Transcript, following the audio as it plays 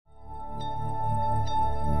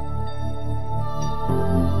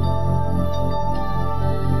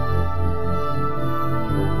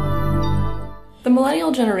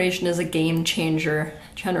millennial generation is a game changer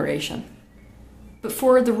generation. But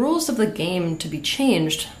for the rules of the game to be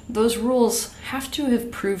changed, those rules have to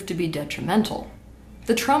have proved to be detrimental.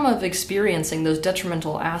 The trauma of experiencing those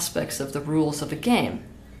detrimental aspects of the rules of a game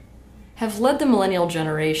have led the millennial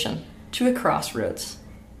generation to a crossroads.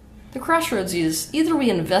 The crossroads is either we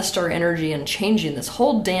invest our energy in changing this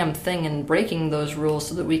whole damn thing and breaking those rules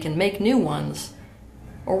so that we can make new ones,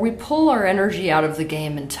 or we pull our energy out of the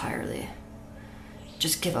game entirely.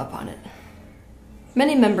 Just give up on it.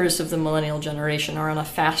 Many members of the millennial generation are on a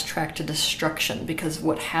fast track to destruction because of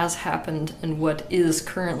what has happened and what is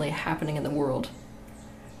currently happening in the world.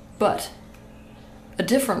 But a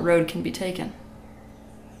different road can be taken.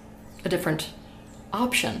 A different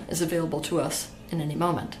option is available to us in any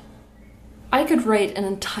moment. I could write an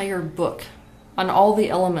entire book on all the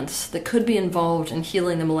elements that could be involved in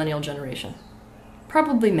healing the millennial generation.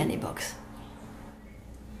 Probably many books.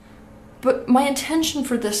 But my intention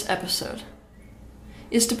for this episode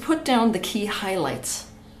is to put down the key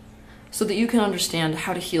highlights so that you can understand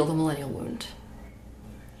how to heal the millennial wound.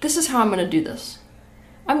 This is how I'm going to do this.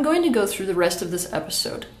 I'm going to go through the rest of this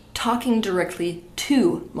episode talking directly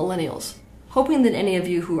to millennials, hoping that any of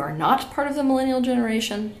you who are not part of the millennial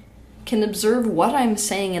generation can observe what I'm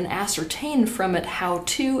saying and ascertain from it how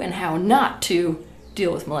to and how not to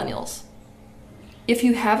deal with millennials. If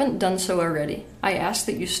you haven't done so already, I ask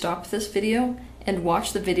that you stop this video and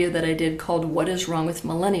watch the video that I did called What is Wrong with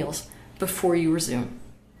Millennials before you resume.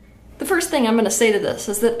 The first thing I'm going to say to this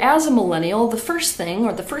is that as a millennial, the first thing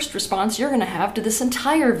or the first response you're going to have to this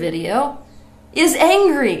entire video is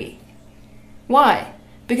angry. Why?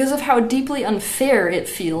 Because of how deeply unfair it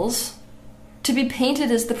feels to be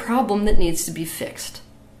painted as the problem that needs to be fixed.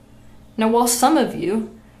 Now, while some of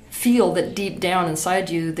you feel that deep down inside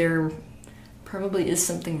you there probably is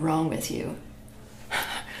something wrong with you,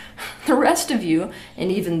 the rest of you, and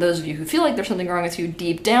even those of you who feel like there's something wrong with you,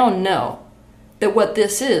 deep down know that what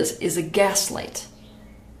this is a gaslight.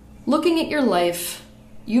 Looking at your life,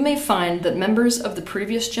 you may find that members of the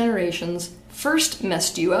previous generations first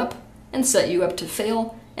messed you up and set you up to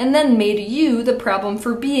fail, and then made you the problem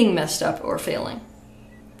for being messed up or failing.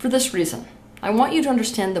 For this reason, I want you to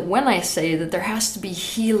understand that when I say that there has to be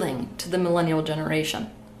healing to the millennial generation,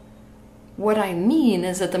 what I mean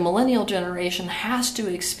is that the millennial generation has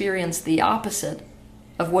to experience the opposite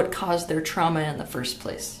of what caused their trauma in the first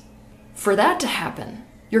place. For that to happen,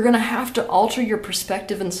 you're going to have to alter your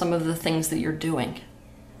perspective in some of the things that you're doing.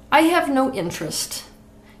 I have no interest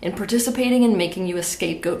in participating in making you a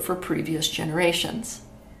scapegoat for previous generations.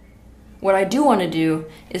 What I do want to do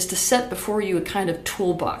is to set before you a kind of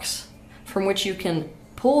toolbox from which you can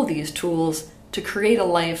pull these tools to create a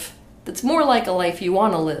life that's more like a life you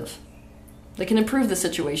want to live, that can improve the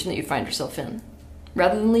situation that you find yourself in,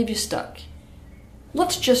 rather than leave you stuck.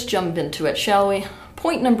 Let's just jump into it, shall we?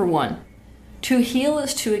 Point number 1. To heal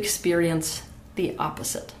is to experience the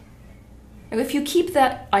opposite. Now, if you keep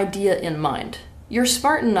that idea in mind, you're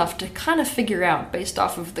smart enough to kind of figure out, based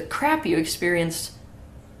off of the crap you experienced,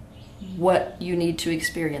 what you need to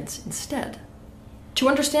experience instead. To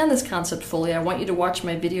understand this concept fully, I want you to watch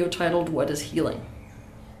my video titled, What is Healing?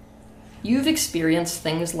 You've experienced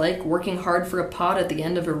things like working hard for a pot at the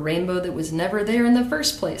end of a rainbow that was never there in the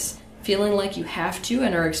first place, feeling like you have to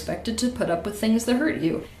and are expected to put up with things that hurt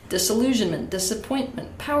you, disillusionment,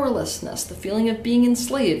 disappointment, powerlessness, the feeling of being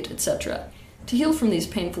enslaved, etc. To heal from these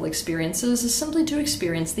painful experiences is simply to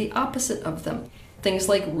experience the opposite of them. Things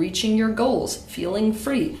like reaching your goals, feeling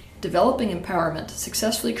free, developing empowerment,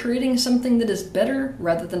 successfully creating something that is better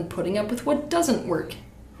rather than putting up with what doesn't work.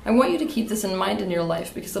 I want you to keep this in mind in your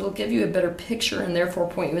life because it'll give you a better picture and therefore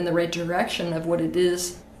point you in the right direction of what it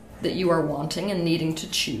is that you are wanting and needing to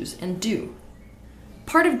choose and do.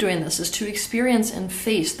 Part of doing this is to experience and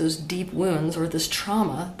face those deep wounds or this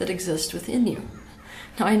trauma that exists within you.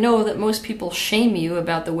 Now, I know that most people shame you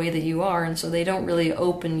about the way that you are, and so they don't really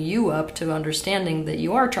open you up to understanding that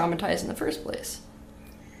you are traumatized in the first place.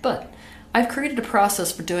 But I've created a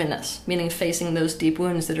process for doing this, meaning facing those deep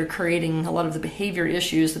wounds that are creating a lot of the behavior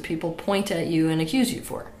issues that people point at you and accuse you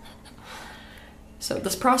for. So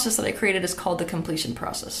this process that I created is called the completion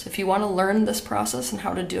process. If you want to learn this process and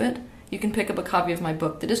how to do it, you can pick up a copy of my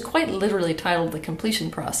book that is quite literally titled The Completion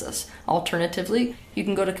Process. Alternatively, you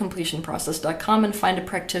can go to completionprocess.com and find a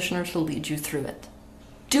practitioner to lead you through it.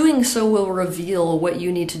 Doing so will reveal what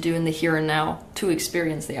you need to do in the here and now to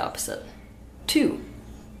experience the opposite. 2.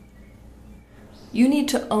 You need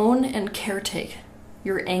to own and caretake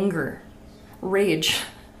your anger, rage,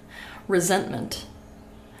 resentment,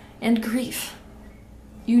 and grief.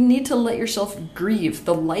 You need to let yourself grieve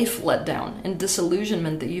the life letdown and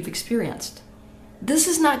disillusionment that you've experienced. This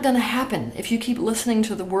is not going to happen if you keep listening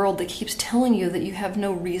to the world that keeps telling you that you have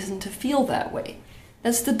no reason to feel that way.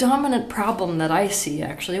 That's the dominant problem that I see,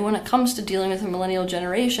 actually, when it comes to dealing with the millennial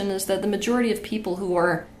generation, is that the majority of people who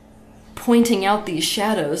are pointing out these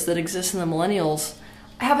shadows that exist in the millennials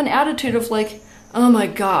have an attitude of like, oh my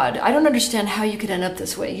God, I don't understand how you could end up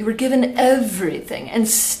this way. You were given everything, and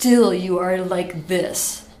still you are like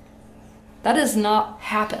this. That does not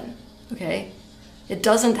happen, okay? It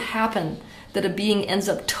doesn't happen that a being ends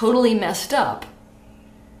up totally messed up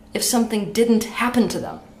if something didn't happen to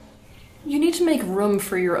them. You need to make room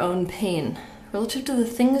for your own pain relative to the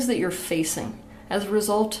things that you're facing as a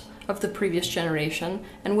result of the previous generation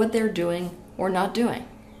and what they're doing or not doing.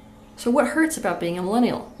 So what hurts about being a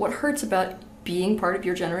millennial? What hurts about being part of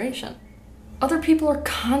your generation? Other people are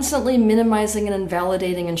constantly minimizing and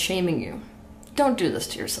invalidating and shaming you. Don't do this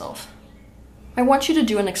to yourself. I want you to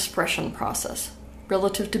do an expression process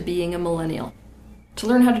relative to being a millennial. To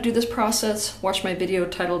learn how to do this process, watch my video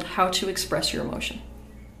titled How to Express Your Emotion.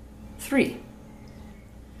 3.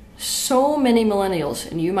 So many millennials,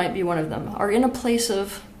 and you might be one of them, are in a place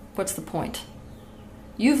of, what's the point?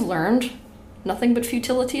 You've learned nothing but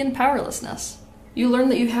futility and powerlessness. You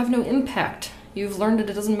learned that you have no impact. You've learned that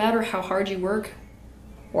it doesn't matter how hard you work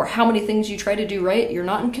or how many things you try to do right, you're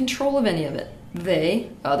not in control of any of it. They,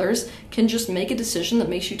 others, can just make a decision that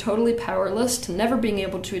makes you totally powerless to never being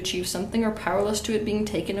able to achieve something or powerless to it being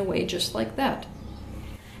taken away just like that.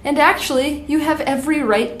 And actually, you have every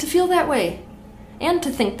right to feel that way and to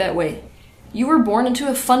think that way. You were born into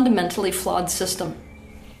a fundamentally flawed system.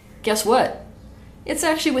 Guess what? It's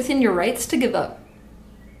actually within your rights to give up.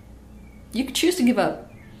 You could choose to give up.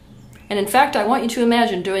 And in fact, I want you to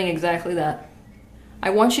imagine doing exactly that. I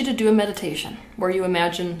want you to do a meditation where you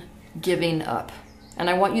imagine giving up. And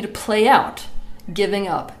I want you to play out giving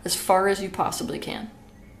up as far as you possibly can.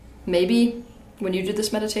 Maybe when you do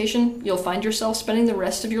this meditation, you'll find yourself spending the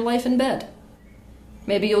rest of your life in bed.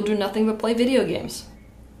 Maybe you'll do nothing but play video games.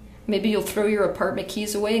 Maybe you'll throw your apartment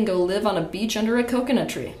keys away and go live on a beach under a coconut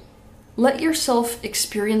tree. Let yourself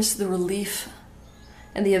experience the relief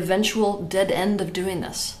and the eventual dead end of doing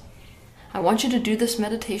this. I want you to do this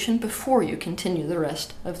meditation before you continue the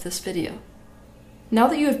rest of this video. Now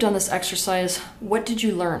that you have done this exercise, what did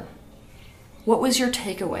you learn? What was your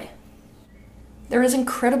takeaway? There is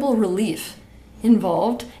incredible relief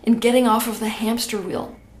involved in getting off of the hamster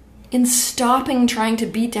wheel, in stopping trying to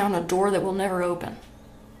beat down a door that will never open.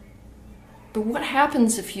 But what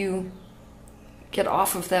happens if you get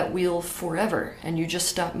off of that wheel forever and you just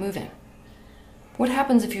stop moving? What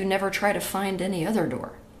happens if you never try to find any other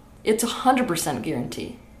door? It's 100%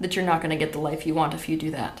 guarantee that you're not going to get the life you want if you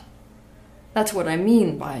do that. That's what I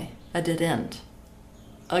mean by a dead end.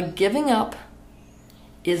 A giving up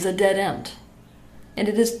is a dead end. And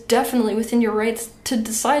it is definitely within your rights to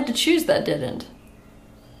decide to choose that dead end.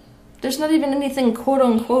 There's not even anything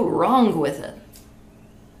quote-unquote wrong with it.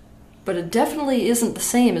 But it definitely isn't the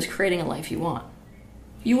same as creating a life you want.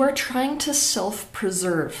 You are trying to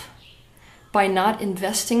self-preserve by not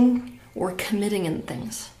investing or committing in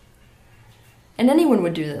things. And anyone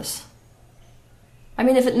would do this. I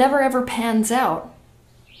mean, if it never ever pans out,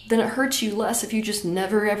 then it hurts you less if you just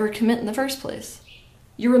never ever commit in the first place.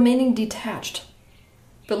 You're remaining detached.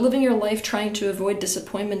 But living your life trying to avoid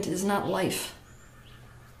disappointment is not life.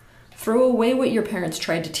 Throw away what your parents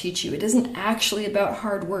tried to teach you. It isn't actually about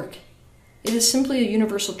hard work. It is simply a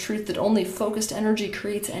universal truth that only focused energy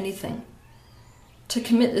creates anything. To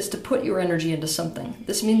commit is to put your energy into something.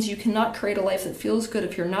 This means you cannot create a life that feels good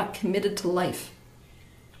if you're not committed to life.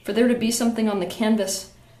 For there to be something on the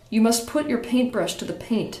canvas, you must put your paintbrush to the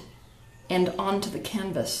paint and onto the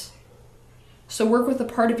canvas. So work with the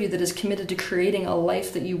part of you that is committed to creating a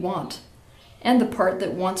life that you want, and the part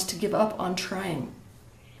that wants to give up on trying.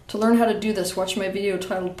 To learn how to do this, watch my video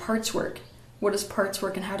titled Parts Work. What is parts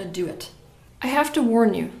work and how to do it? I have to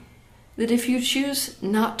warn you that if you choose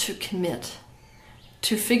not to commit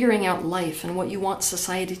to figuring out life and what you want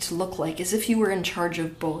society to look like as if you were in charge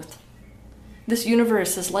of both, this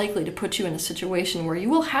universe is likely to put you in a situation where you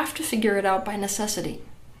will have to figure it out by necessity.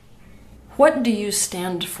 What do you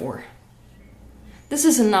stand for? This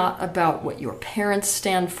is not about what your parents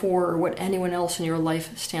stand for or what anyone else in your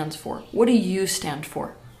life stands for. What do you stand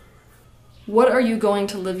for? What are you going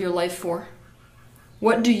to live your life for?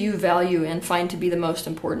 What do you value and find to be the most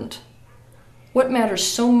important? What matters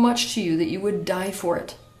so much to you that you would die for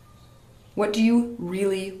it? What do you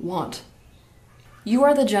really want? You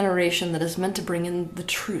are the generation that is meant to bring in the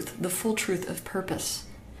truth, the full truth of purpose.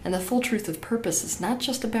 And the full truth of purpose is not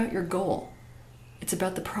just about your goal. It's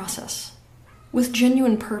about the process. with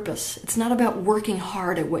genuine purpose. It's not about working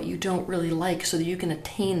hard at what you don't really like so that you can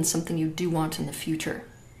attain something you do want in the future.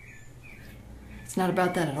 It's not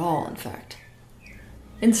about that at all, in fact.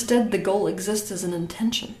 Instead, the goal exists as an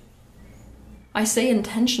intention. I say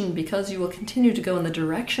intention because you will continue to go in the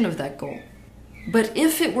direction of that goal. But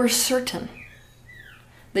if it were certain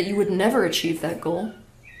that you would never achieve that goal,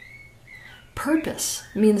 purpose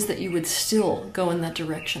means that you would still go in that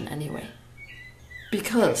direction anyway.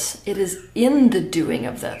 Because it is in the doing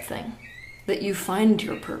of that thing that you find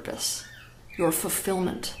your purpose, your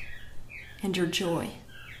fulfillment, and your joy.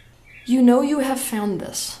 You know you have found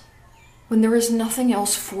this when there is nothing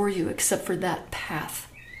else for you except for that path.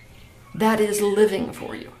 That is living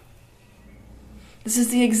for you. This is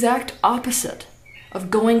the exact opposite of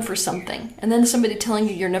going for something and then somebody telling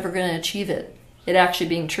you you're never going to achieve it, it actually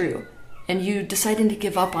being true, and you deciding to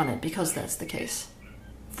give up on it because that's the case.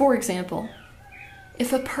 For example,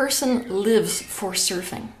 if a person lives for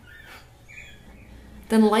surfing,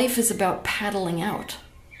 then life is about paddling out.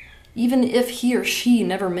 Even if he or she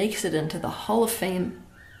never makes it into the Hall of Fame,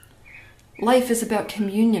 life is about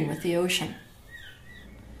communion with the ocean.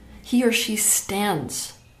 He or she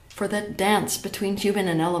stands for that dance between human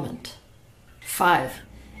and element. 5.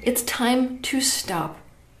 It's time to stop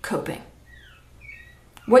coping.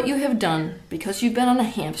 What you have done, because you've been on a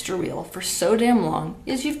hamster wheel for so damn long,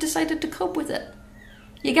 is you've decided to cope with it.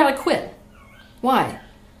 You gotta quit. Why?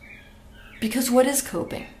 Because what is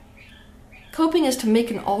coping? Coping is to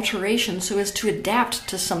make an alteration so as to adapt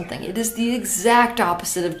to something. It is the exact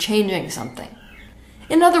opposite of changing something.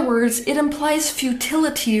 In other words, it implies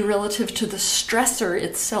futility relative to the stressor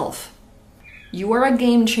itself. You are a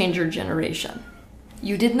game changer generation.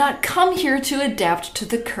 You did not come here to adapt to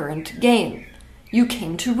the current game. You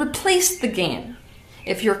came to replace the game.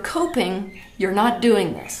 If you're coping, you're not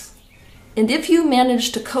doing this. And if you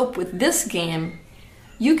manage to cope with this game,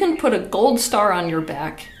 you can put a gold star on your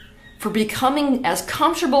back for becoming as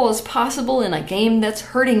comfortable as possible in a game that's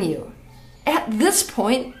hurting you. At this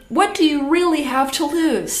point, what do you really have to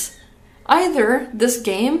lose? Either this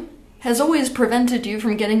game has always prevented you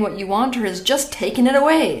from getting what you want or has just taken it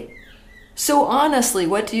away. So honestly,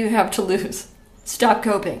 what do you have to lose? Stop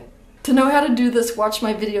coping. To know how to do this, watch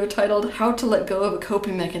my video titled How to Let Go of a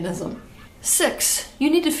Coping Mechanism. 6. You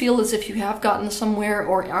need to feel as if you have gotten somewhere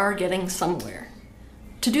or are getting somewhere.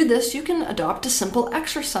 To do this, you can adopt a simple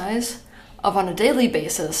exercise of, on a daily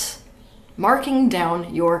basis, marking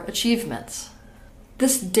down your achievements.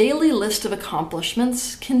 This daily list of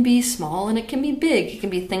accomplishments can be small and it can be big. It can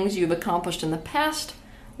be things you've accomplished in the past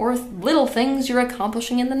or little things you're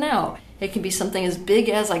accomplishing in the now. It can be something as big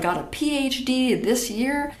as I got a PhD this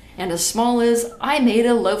year and as small as I made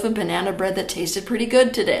a loaf of banana bread that tasted pretty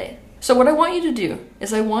good today. So what I want you to do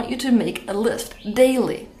is I want you to make a list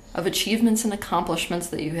daily of achievements and accomplishments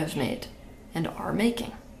that you have made and are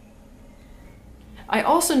making. I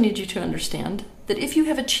also need you to understand that if you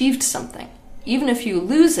have achieved something, even if you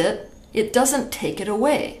lose it, it doesn't take it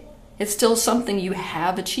away. It's still something you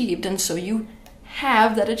have achieved, and so you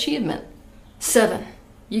have that achievement. 7.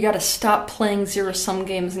 You gotta stop playing zero-sum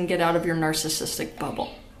games and get out of your narcissistic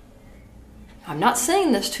bubble. I'm not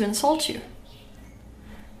saying this to insult you.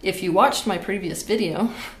 If you watched my previous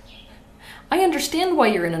video, I understand why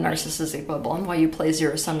you're in a narcissistic bubble and why you play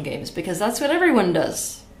zero-sum games, because that's what everyone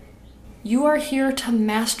does. You are here to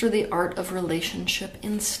master the art of relationship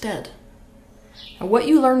instead. And what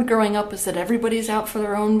you learned growing up is that everybody's out for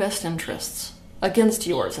their own best interests. Against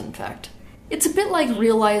yours, in fact. It's a bit like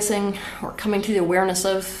realizing, or coming to the awareness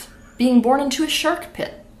of, being born into a shark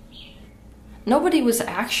pit. Nobody was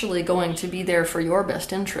actually going to be there for your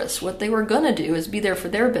best interests. What they were going to do is be there for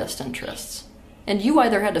their best interests. And you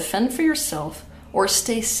either had to fend for yourself or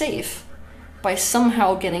stay safe by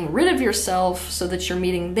somehow getting rid of yourself so that you're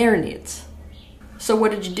meeting their needs. So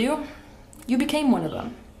what did you do? You became one of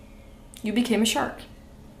them. You became a shark.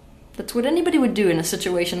 That's what anybody would do in a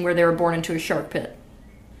situation where they were born into a shark pit.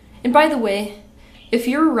 And by the way, if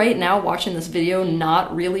you're right now watching this video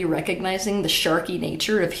not really recognizing the sharky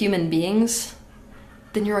nature of human beings,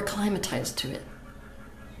 then you're acclimatized to it.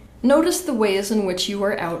 Notice the ways in which you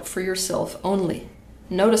are out for yourself only.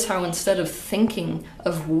 Notice how instead of thinking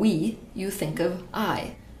of we, you think of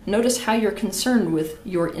I. Notice how you're concerned with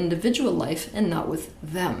your individual life and not with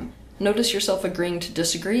them. Notice yourself agreeing to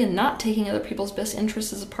disagree and not taking other people's best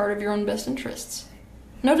interests as a part of your own best interests.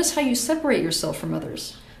 Notice how you separate yourself from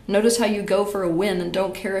others. Notice how you go for a win and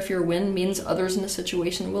don't care if your win means others in a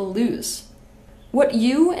situation will lose. What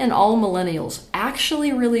you and all millennials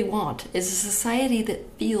actually really want is a society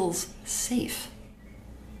that feels safe.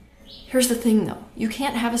 Here's the thing though, you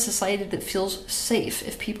can't have a society that feels safe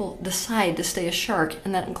if people decide to stay a shark,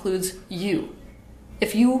 and that includes you.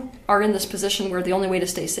 If you are in this position where the only way to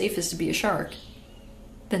stay safe is to be a shark,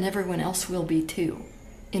 then everyone else will be too,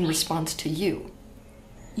 in response to you.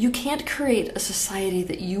 You can't create a society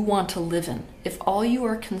that you want to live in if all you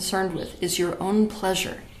are concerned with is your own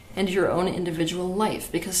pleasure and your own individual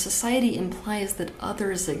life, because society implies that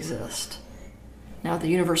others exist. Now, the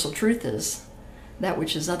universal truth is, that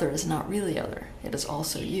which is other is not really other, it is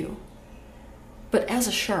also you. But as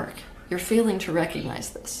a shark, you're failing to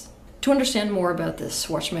recognize this. To understand more about this,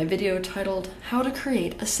 watch my video titled, How to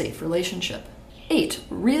Create a Safe Relationship. 8.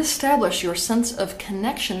 Reestablish your sense of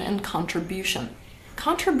connection and contribution.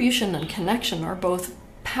 Contribution and connection are both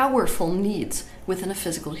powerful needs within a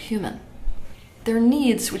physical human. They're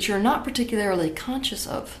needs which you're not particularly conscious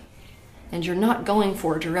of, and you're not going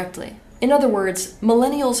for directly. In other words,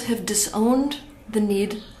 millennials have disowned the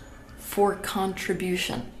need for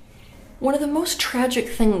contribution. One of the most tragic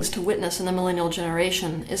things to witness in the millennial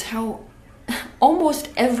generation is how almost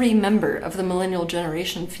every member of the millennial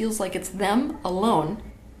generation feels like it's them alone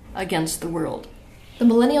against the world. The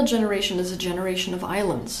millennial generation is a generation of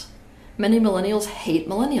islands. Many millennials hate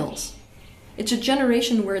millennials. It's a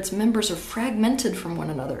generation where its members are fragmented from one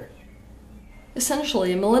another.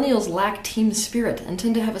 Essentially, millennials lack team spirit and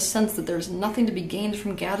tend to have a sense that there's nothing to be gained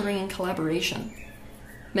from gathering and collaboration.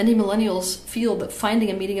 Many millennials feel that finding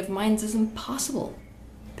a meeting of minds is impossible.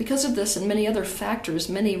 Because of this and many other factors,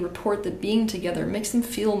 many report that being together makes them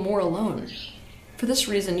feel more alone. For this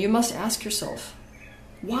reason, you must ask yourself,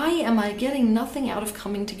 why am I getting nothing out of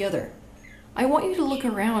coming together? I want you to look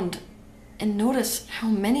around and notice how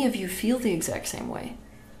many of you feel the exact same way.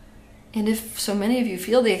 And if so many of you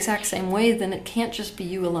feel the exact same way, then it can't just be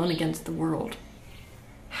you alone against the world.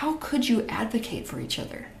 How could you advocate for each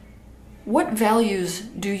other? What values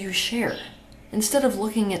do you share? Instead of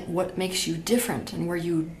looking at what makes you different and where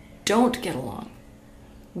you don't get along,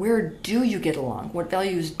 where do you get along? What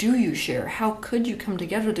values do you share? How could you come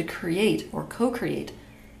together to create or co-create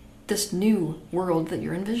this new world that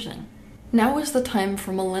you're envisioning? Now is the time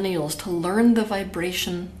for millennials to learn the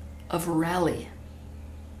vibration of rally.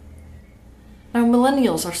 Now,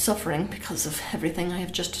 millennials are suffering because of everything I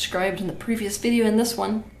have just described in the previous video and this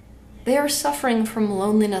one. They are suffering from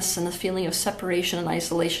loneliness and a feeling of separation and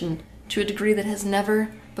isolation to a degree that has never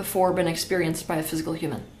before been experienced by a physical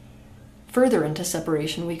human. Further into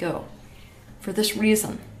separation we go. For this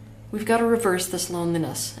reason, we've got to reverse this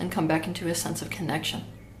loneliness and come back into a sense of connection.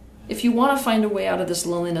 If you want to find a way out of this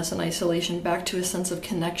loneliness and isolation back to a sense of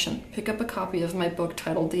connection, pick up a copy of my book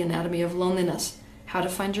titled The Anatomy of Loneliness, How to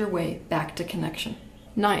Find Your Way Back to Connection.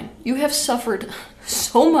 9. You have suffered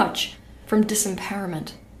so much from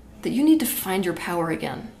disempowerment that you need to find your power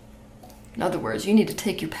again. In other words, you need to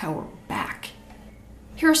take your power back.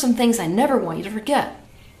 Here are some things I never want you to forget,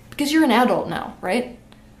 because you're an adult now, right?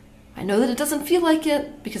 I know that it doesn't feel like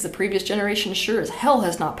it, because the previous generation sure as hell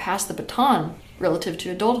has not passed the baton relative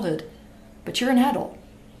to adulthood, but you're an adult.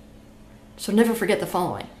 So never forget the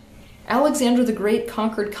following. Alexander the Great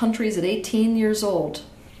conquered countries at 18 years old.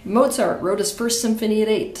 Mozart wrote his first symphony at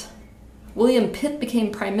 8. William Pitt became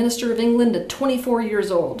Prime Minister of England at 24 years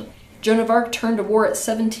old. Joan of Arc turned to war at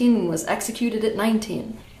 17 and was executed at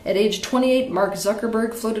 19. At age 28, Mark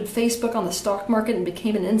Zuckerberg floated Facebook on the stock market and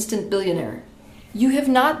became an instant billionaire. You have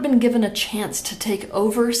not been given a chance to take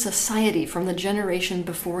over society from the generation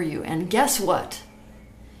before you, and guess what?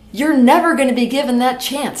 You're never going to be given that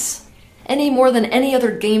chance, any more than any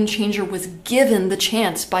other game changer was given the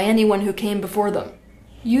chance by anyone who came before them.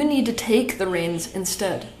 You need to take the reins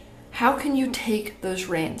instead. How can you take those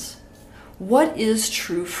reins? What is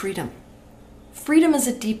true freedom? Freedom is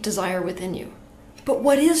a deep desire within you. But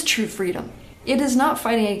what is true freedom? It is not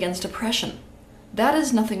fighting against oppression. That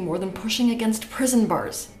is nothing more than pushing against prison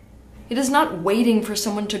bars. It is not waiting for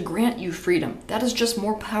someone to grant you freedom. That is just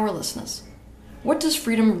more powerlessness. What does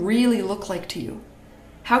freedom really look like to you?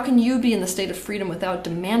 How can you be in the state of freedom without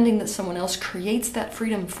demanding that someone else creates that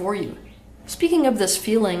freedom for you? Speaking of this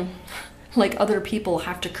feeling like other people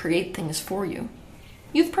have to create things for you,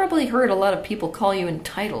 you've probably heard a lot of people call you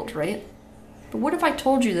entitled, right? But what if I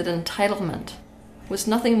told you that entitlement was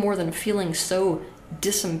nothing more than feeling so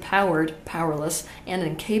disempowered, powerless, and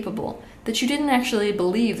incapable that you didn't actually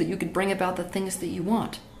believe that you could bring about the things that you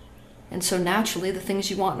want? And so naturally the things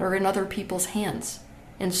you want are in other people's hands.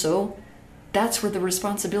 And so that's where the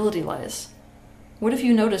responsibility lies. What if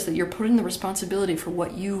you notice that you're putting the responsibility for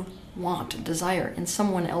what you want, desire, in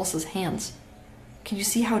someone else's hands? Can you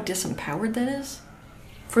see how disempowered that is?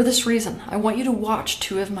 For this reason, I want you to watch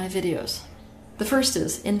 2 of my videos. The first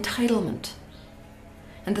is entitlement.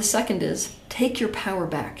 And the second is, take your power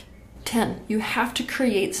back. 10, you have to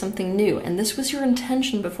create something new, and this was your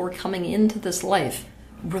intention before coming into this life.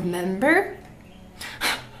 Remember?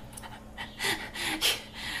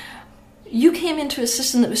 You came into a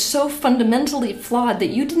system that was so fundamentally flawed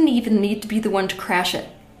that you didn't even need to be the one to crash it.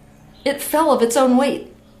 It fell of its own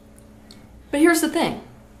weight. But here's the thing.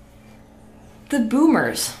 The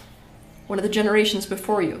boomers, one of the generations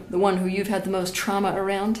before you, the one who you've had the most trauma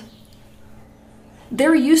around,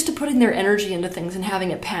 they're used to putting their energy into things and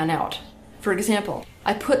having it pan out. For example,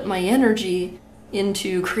 I put my energy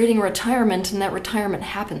into creating a retirement and that retirement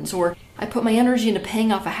happens, or I put my energy into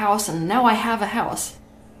paying off a house and now I have a house.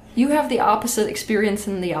 You have the opposite experience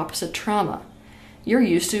and the opposite trauma. You're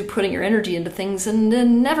used to putting your energy into things and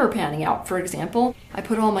then never panning out. For example, I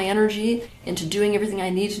put all my energy into doing everything I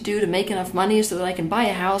need to do to make enough money so that I can buy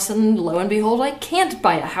a house, and lo and behold, I can't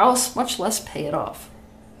buy a house, much less pay it off.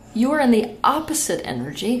 You are in the opposite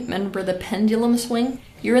energy. Remember the pendulum swing?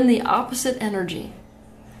 You're in the opposite energy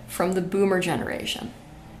from the boomer generation.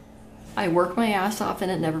 I work my ass off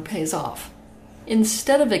and it never pays off.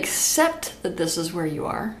 Instead of accept that this is where you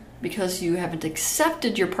are, because you haven't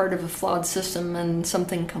accepted you're part of a flawed system and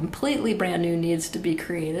something completely brand new needs to be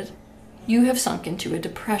created, you have sunk into a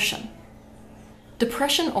depression.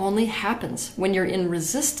 Depression only happens when you're in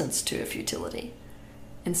resistance to a futility,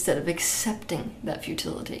 instead of accepting that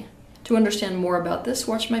futility. To understand more about this,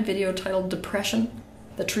 watch my video titled Depression,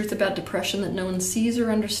 the truth about depression that no one sees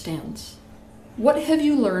or understands. What have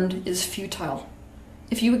you learned is futile?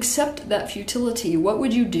 If you accept that futility, what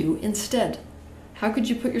would you do instead? How could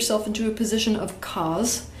you put yourself into a position of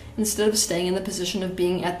cause instead of staying in the position of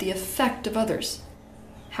being at the effect of others?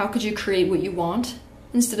 How could you create what you want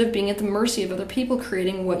instead of being at the mercy of other people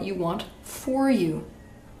creating what you want for you?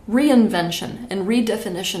 Reinvention and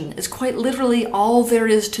redefinition is quite literally all there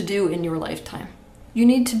is to do in your lifetime. You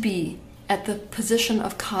need to be at the position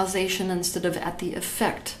of causation instead of at the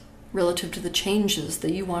effect relative to the changes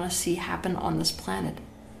that you want to see happen on this planet.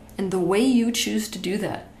 And the way you choose to do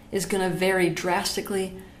that is going to vary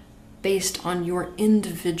drastically based on your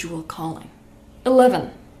individual calling.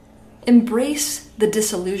 11. Embrace the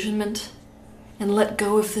disillusionment and let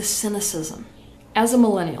go of this cynicism. As a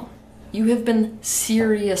millennial, you have been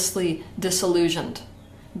seriously disillusioned.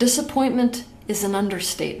 Disappointment is an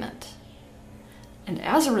understatement. And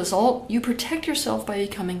as a result, you protect yourself by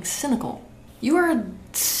becoming cynical. You are a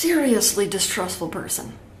seriously distrustful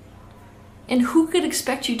person. And who could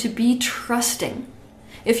expect you to be trusting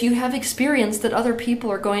if you have experienced that other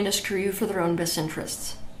people are going to screw you for their own best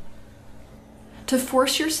interests? To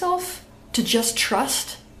force yourself to just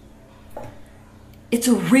trust, it's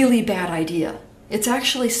a really bad idea. It's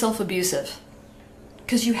actually self-abusive,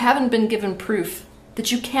 because you haven't been given proof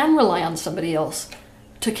that you can rely on somebody else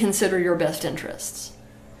to consider your best interests.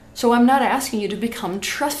 So I'm not asking you to become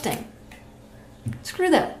trusting. Screw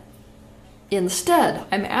that. Instead,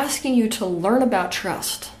 I'm asking you to learn about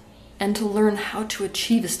trust and to learn how to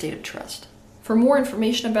achieve a state of trust. For more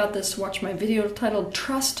information about this, watch my video titled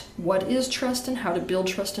Trust, What is Trust, and How to Build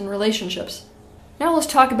Trust in Relationships. Now let's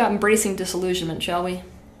talk about embracing disillusionment, shall we?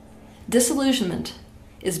 Disillusionment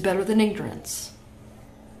is better than ignorance.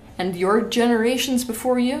 And your generations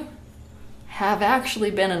before you have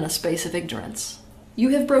actually been in a space of ignorance. You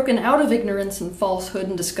have broken out of ignorance and falsehood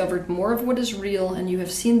and discovered more of what is real, and you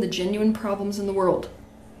have seen the genuine problems in the world.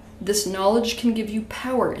 This knowledge can give you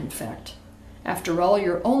power, in fact. After all,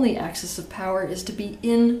 your only access of power is to be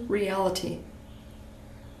in reality.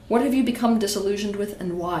 What have you become disillusioned with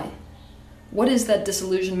and why? What is that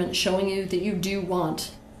disillusionment showing you that you do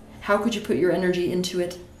want? How could you put your energy into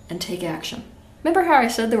it and take action? Remember how I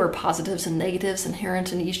said there were positives and negatives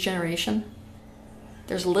inherent in each generation?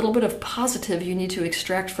 There's a little bit of positive you need to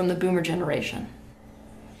extract from the boomer generation.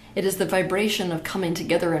 It is the vibration of coming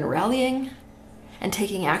together and rallying and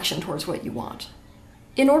taking action towards what you want.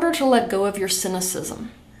 In order to let go of your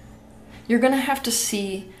cynicism, you're going to have to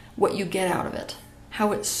see what you get out of it,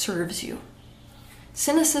 how it serves you.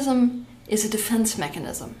 Cynicism is a defense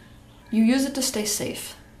mechanism. You use it to stay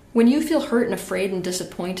safe. When you feel hurt and afraid and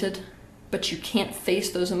disappointed, but you can't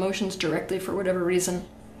face those emotions directly for whatever reason,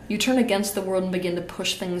 you turn against the world and begin to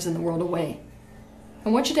push things in the world away. I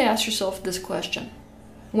want you to ask yourself this question.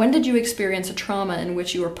 When did you experience a trauma in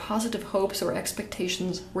which your positive hopes or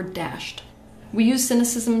expectations were dashed? We use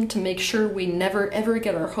cynicism to make sure we never ever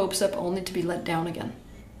get our hopes up only to be let down again.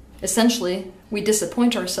 Essentially, we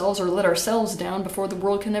disappoint ourselves or let ourselves down before the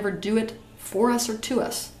world can ever do it for us or to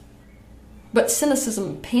us. But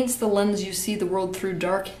cynicism paints the lens you see the world through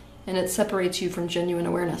dark, and it separates you from genuine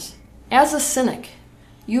awareness. As a cynic,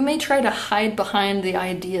 You may try to hide behind the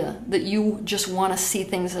idea that you just want to see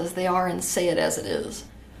things as they are and say it as it is.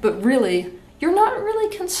 But really, you're not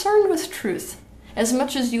really concerned with truth, as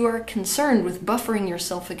much as you are concerned with buffering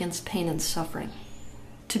yourself against pain and suffering.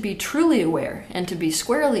 To be truly aware and to be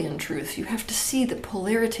squarely in truth, you have to see that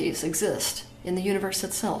polarities exist in the universe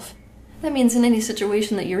itself. That means in any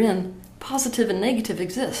situation that you're in, positive and negative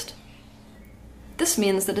exist. This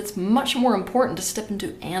means that it's much more important to step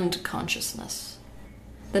into and consciousness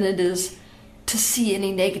than it is to see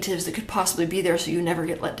any negatives that could possibly be there so you never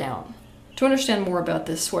get let down. To understand more about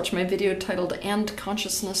this, watch my video titled And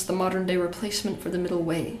Consciousness, the Modern Day Replacement for the Middle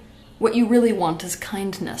Way. What you really want is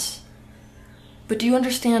kindness. But do you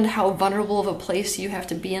understand how vulnerable of a place you have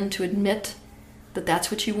to be in to admit that that's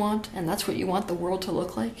what you want, and that's what you want the world to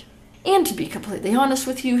look like? And to be completely honest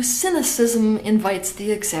with you, cynicism invites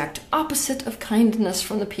the exact opposite of kindness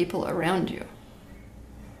from the people around you.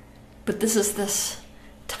 But this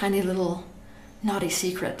tiny little naughty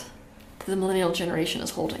secret that the millennial generation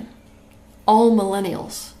is holding. All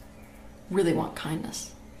millennials really want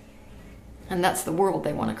kindness. And that's the world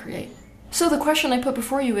they want to create. So the question I put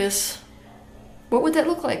before you is, what would that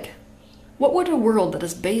look like? What would a world that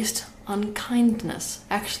is based on kindness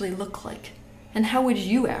actually look like? And how would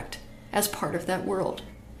you act as part of that world?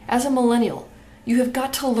 As a millennial, you have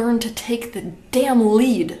got to learn to take the damn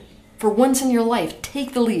lead. For once in your life,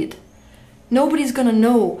 take the lead. Nobody's gonna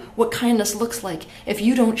know what kindness looks like if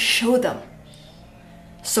you don't show them.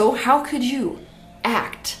 So how could you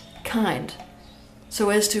act kind so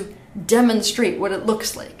as to demonstrate what it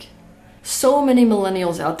looks like? So many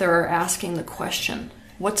millennials out there are asking the question,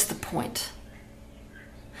 what's the point?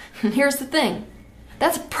 And here's the thing.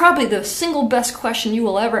 That's probably the single best question you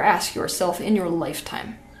will ever ask yourself in your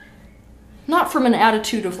lifetime. Not from an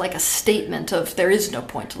attitude of like a statement of there is no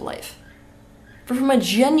point to life, but from a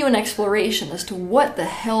genuine exploration as to what the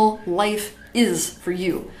hell life is for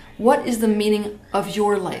you. What is the meaning of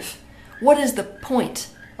your life? What is the point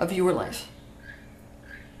of your life?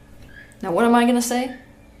 Now, what am I going to say?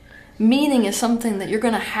 Meaning is something that you're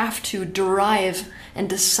going to have to derive and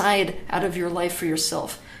decide out of your life for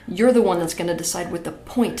yourself. You're the one that's going to decide what the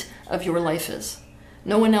point of your life is.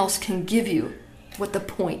 No one else can give you what the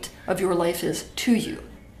point of your life is to you.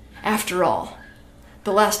 After all,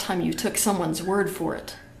 the last time you took someone's word for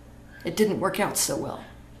it, it didn't work out so well.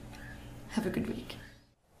 Have a good week.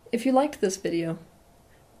 If you liked this video,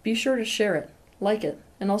 be sure to share it, like it,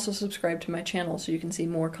 and also subscribe to my channel so you can see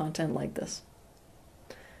more content like this.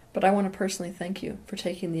 But I want to personally thank you for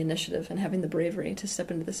taking the initiative and having the bravery to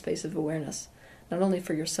step into the space of awareness, not only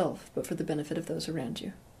for yourself, but for the benefit of those around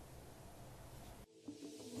you.